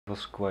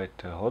was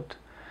quite hot.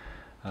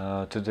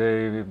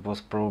 Today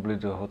was probably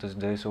the hottest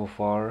day so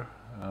far.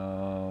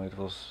 It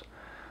was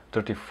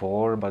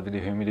 34, but with the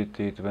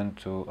humidity it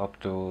went up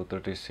to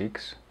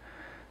 36.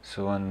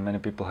 So, and many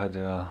people had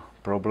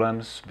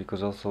problems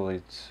because also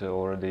it's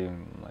already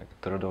like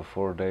third or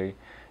fourth day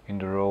in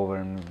the row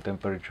when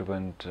temperature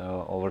went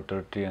over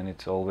 30, and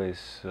it's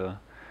always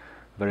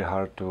very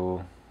hard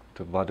to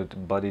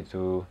body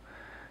to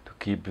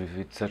keep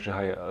with such a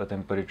high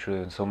temperature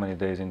in so many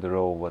days in the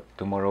row. But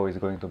tomorrow is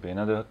going to be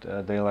another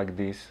day like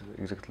this,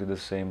 exactly the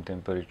same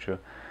temperature,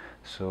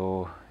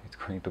 so it's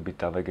going to be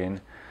tough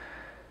again.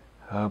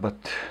 But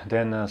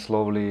then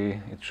slowly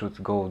it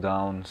should go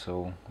down,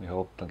 so we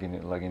hope like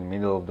in the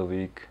middle of the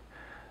week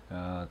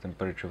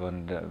temperature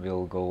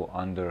will go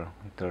under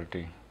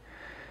 30.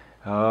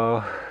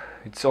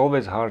 It's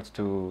always hard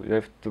to, you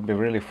have to be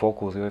really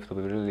focused,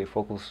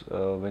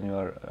 when you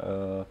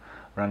are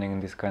running in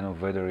this kind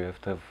of weather. You have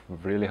to have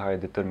really high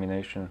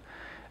determination,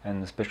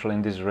 and especially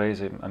in this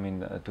race, I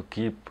mean, to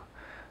keep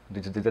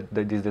this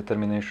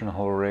determination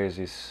whole race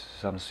is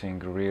something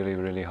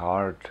really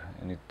hard,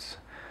 and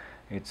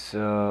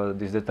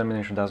this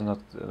determination cannot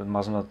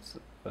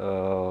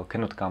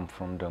come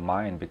from the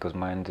mind, because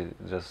mind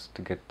just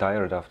get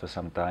tired after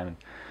some time,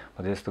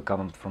 but it has to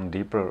come from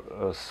deeper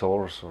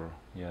source, or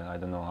I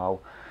don't know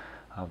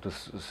how to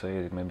say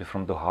it, maybe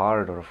from the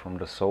heart or from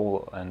the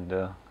soul, and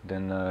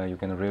then you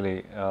can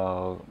really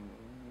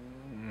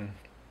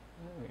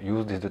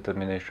use this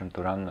determination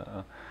to run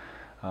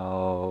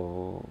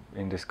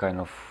in this kind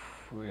of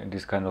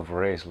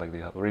race, like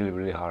the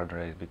really hard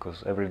race,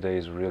 because every day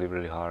is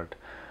really hard.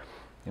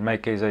 In my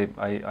case,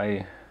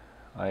 I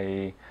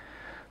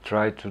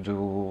try to do,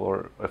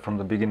 or from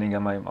the beginning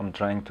I'm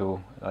trying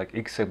to like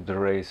accept the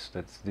race,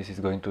 that this is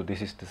the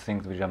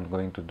things which I'm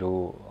going to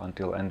do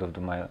until end of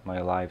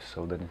my life.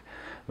 So that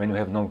when you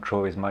have no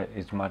choice,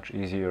 it's much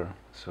easier.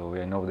 So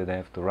I know that I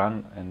have to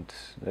run, and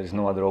there is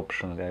no other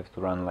option. I have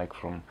to run like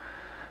from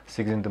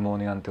 6 in the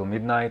morning until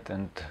midnight,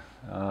 and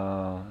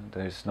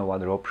there is no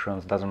other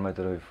options. Doesn't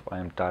matter if I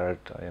am tired,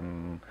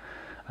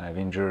 I have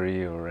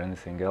injury or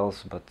anything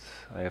else, but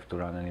I have to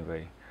run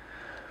anyway.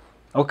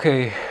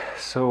 Okay,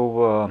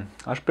 so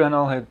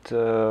Ashprianal had,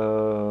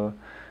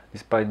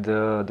 despite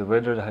the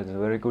weather, had a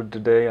very good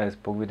day. I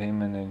spoke with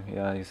him, and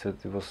he said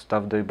it was a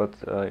tough day, but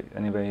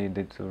anyway, he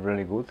did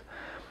really good.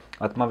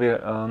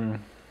 Atmavir,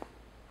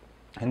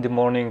 in the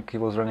morning he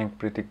was running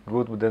pretty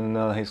good, but then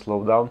he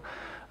slowed down.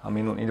 I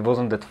mean, it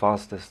wasn't that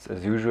fast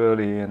as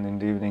usually, and in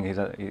the evening he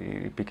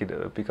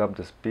picked up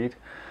the speed,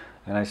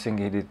 and I think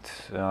he did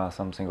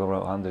something over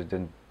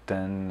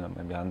 110,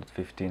 maybe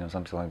 115 or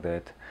something like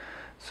that.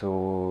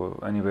 So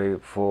anyway,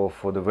 for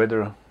the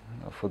weather,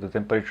 for the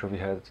temperature we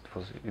had,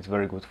 it's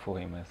very good for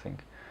him, I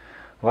think.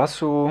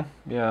 Vasu,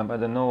 I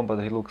don't know, but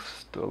he look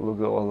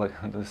all like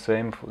the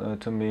same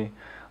to me,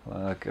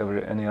 like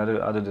any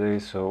other day,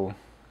 so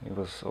it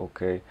was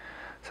okay.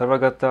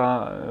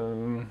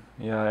 Sarvagata,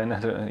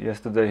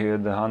 yesterday he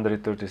had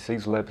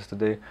 136 laps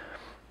today.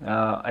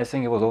 I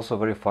think it was also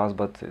very fast,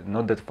 but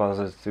not that fast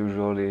as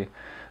usually,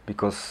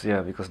 because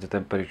the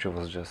temperature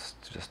was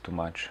just too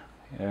much.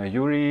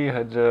 Yuri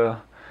had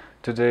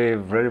today a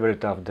very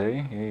tough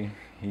day.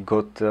 He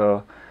got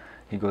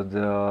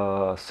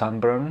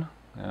sunburn,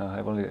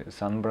 heavily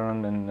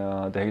sunburned and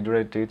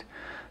dehydrated.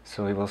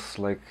 So he was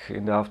like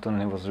in the afternoon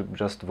he was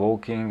just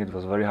walking. It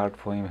was very hard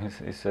for him.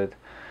 He said.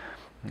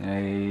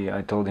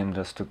 I told him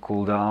just to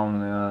cool down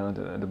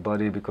the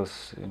body,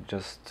 because it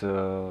just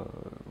at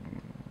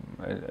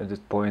this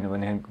point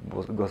when he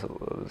got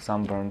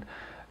sunburned,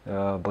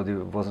 body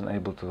wasn't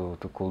able to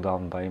cool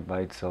down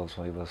by itself.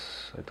 So I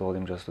told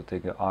him just to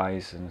take the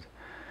ice, and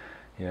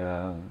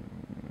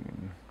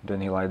then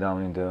he lie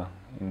down in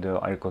the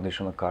air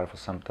conditioner car for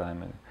some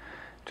time, and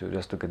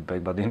just to get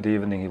back. But in the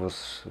evening he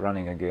was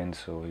running again,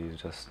 so he's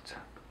just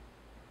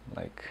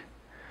like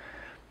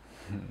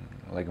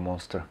a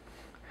monster.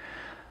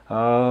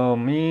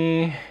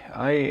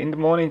 In the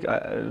morning,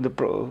 the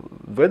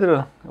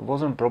weather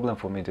wasn't a problem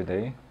for me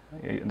today,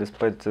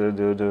 despite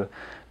the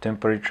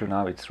temperature.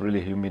 Now it's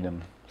really humid.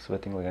 I'm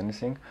sweating like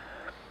anything.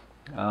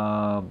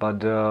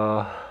 But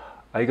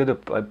I got a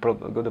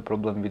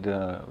problem with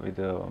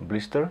the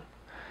blister,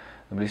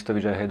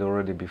 which I had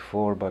already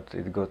before, but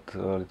it got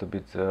a little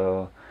bit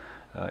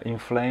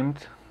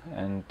inflamed,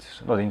 and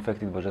not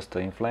infected, but just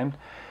inflamed.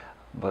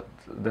 But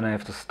then I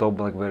have to stop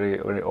like very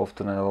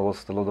often, and I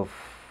lost a lot of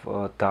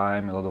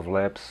time, a lot of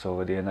laps. So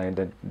at the end I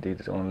did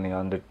only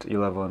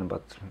 111,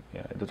 but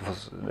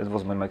that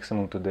was my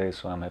maximum today,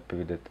 so I'm happy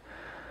with it.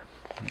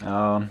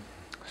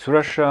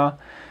 Surasha,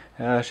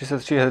 she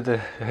said she had a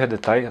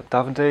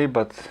tough day,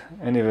 but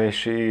anyway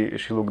she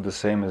looked the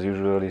same as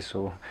usually,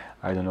 so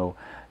I don't know.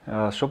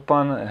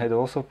 Chopin had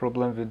also a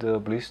problem with the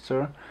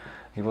blister.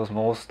 He was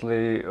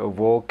mostly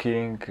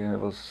walking, and it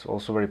was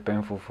also very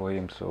painful for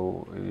him,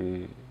 so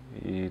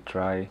he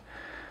tried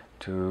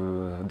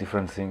to a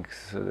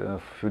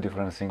few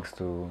different things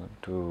to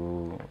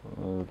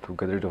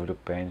get rid of the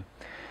pain.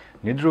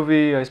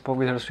 Nidruvi, I spoke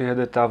with her. She had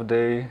a tough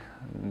day.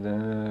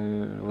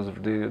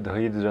 The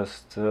heat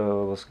just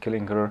was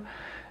killing her,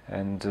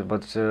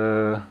 but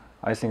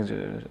I think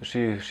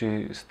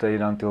she stayed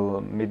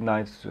until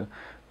midnight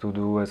to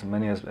do as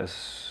many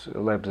as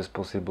laps as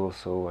possible.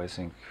 So I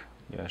think,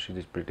 yeah, she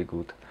did pretty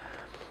good.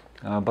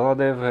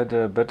 Baladev had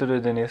a better day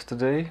than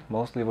yesterday.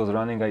 Mostly was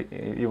running,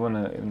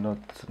 even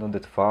not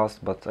that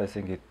fast, but I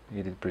think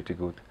he did pretty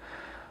good.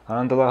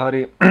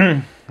 Anandalahari,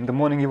 in the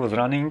morning he was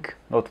running,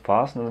 not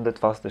fast, not that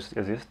fast as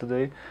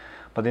yesterday,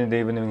 but in the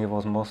evening he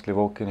was mostly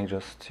walking.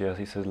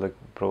 He said like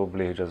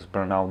probably he just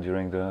burned out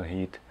during the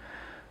heat,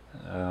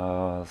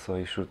 so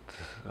he should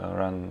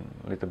run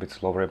a little bit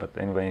slower. But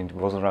anyway, he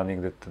wasn't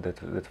running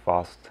that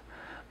fast.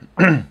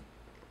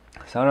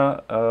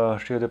 Sarah,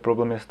 she had a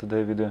problem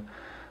yesterday with the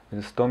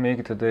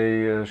stomach.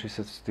 Today she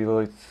said still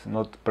it's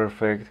not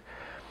perfect.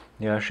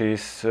 Yeah,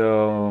 she's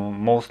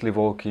mostly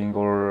walking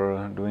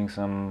or doing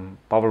some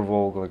power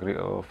walk, like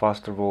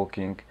faster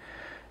walking,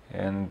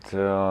 and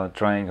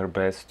trying her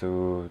best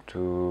to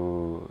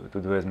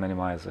do as many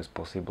miles as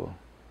possible.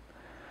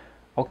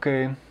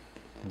 Okay,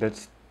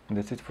 that's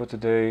it for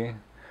today.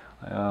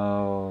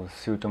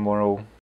 See you tomorrow.